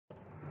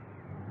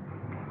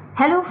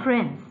Hello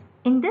friends,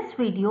 in this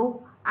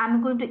video I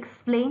am going to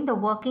explain the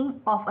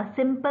working of a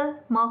simple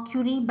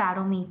mercury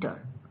barometer.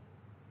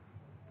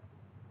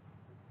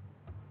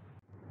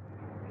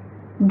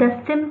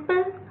 The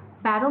simple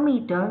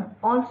barometer,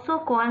 also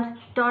called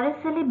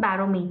Torricelli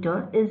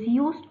barometer, is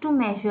used to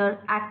measure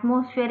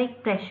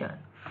atmospheric pressure.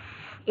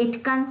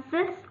 It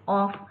consists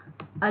of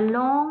a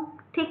long,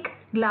 thick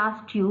glass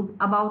tube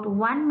about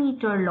 1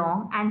 meter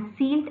long and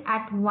sealed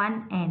at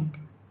one end.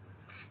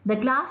 The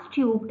glass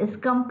tube is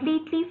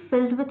completely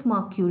filled with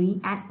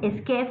mercury and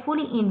is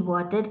carefully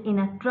inverted in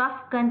a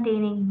trough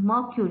containing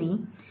mercury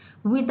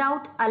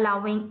without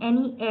allowing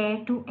any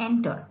air to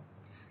enter.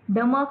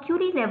 The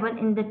mercury level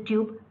in the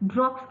tube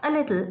drops a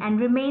little and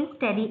remains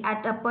steady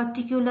at a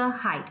particular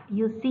height.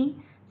 You see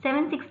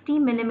 760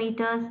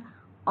 millimeters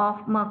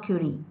of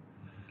mercury.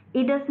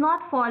 It does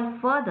not fall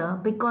further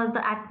because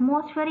the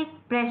atmospheric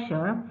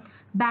pressure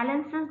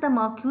balances the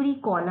mercury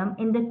column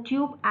in the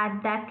tube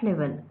at that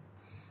level.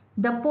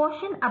 The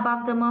portion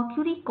above the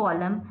mercury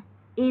column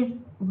is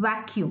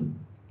vacuum,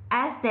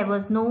 as there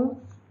was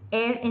no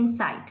air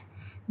inside.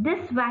 This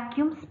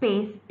vacuum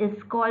space is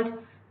called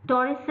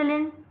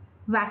Torricelli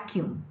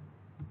vacuum.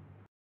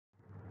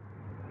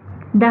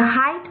 The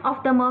height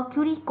of the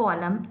mercury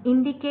column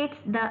indicates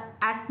the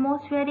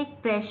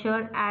atmospheric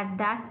pressure at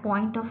that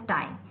point of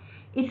time.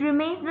 It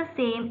remains the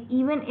same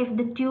even if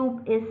the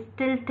tube is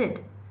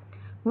tilted.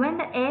 When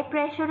the air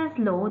pressure is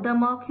low, the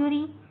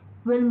mercury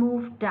will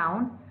move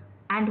down,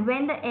 and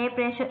when the air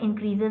pressure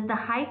increases, the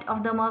height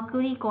of the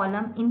mercury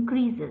column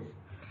increases.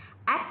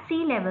 At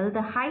sea level,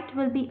 the height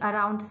will be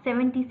around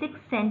 76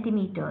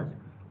 centimeters.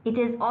 It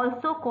is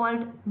also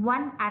called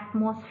 1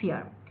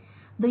 atmosphere.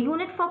 The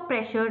unit for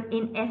pressure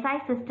in SI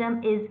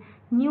system is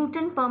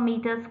Newton per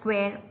meter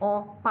square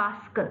or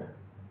Pascal.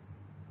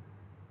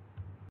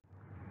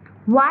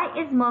 Why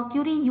is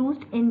mercury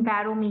used in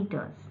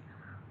barometers?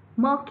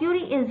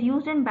 Mercury is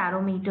used in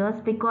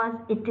barometers because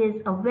it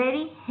is a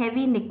very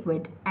heavy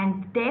liquid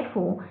and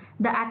therefore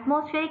the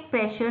atmospheric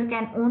pressure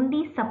can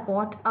only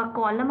support a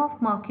column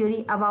of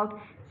mercury about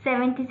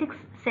 76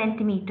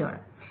 centimeter.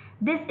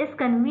 This is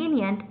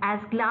convenient as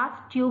glass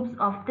tubes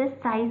of this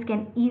size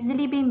can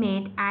easily be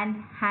made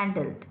and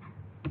handled.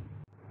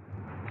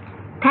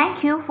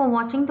 Thank you for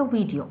watching the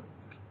video.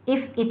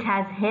 If it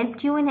has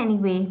helped you in any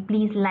way,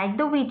 please like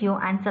the video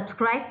and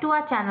subscribe to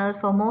our channel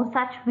for more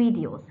such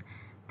videos.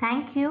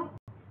 Thank you.